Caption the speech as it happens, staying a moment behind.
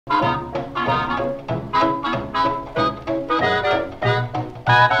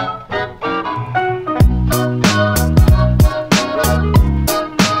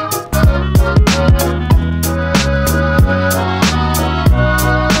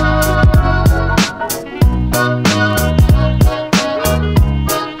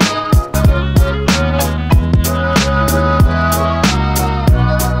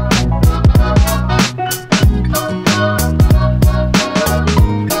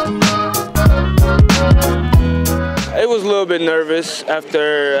Bit nervous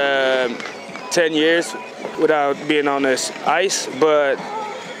after 10 years without being on this ice, but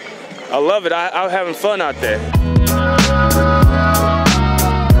I love it. I'm having fun out there.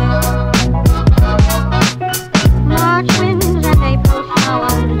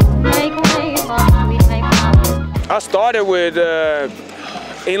 I started with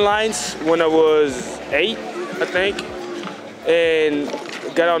inlines when I was 8, I think, and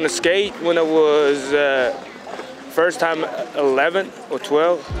got on the skate when I was first time 11 or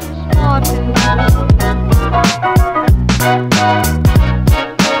 12.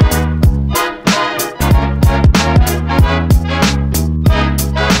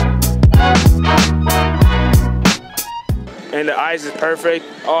 And the ice is perfect.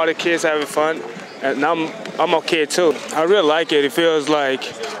 All the kids having fun. And I'm a kid too. I really like it. It feels like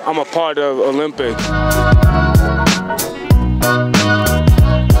I'm a part of Olympics.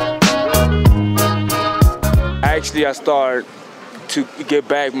 Actually, I start to get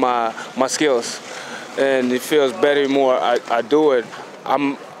back my skills, and it feels better the more I do it.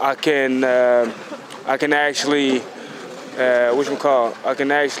 I can actually I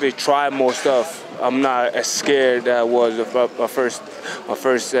can actually try more stuff. I'm not as scared as I was of my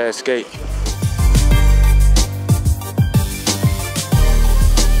first skate.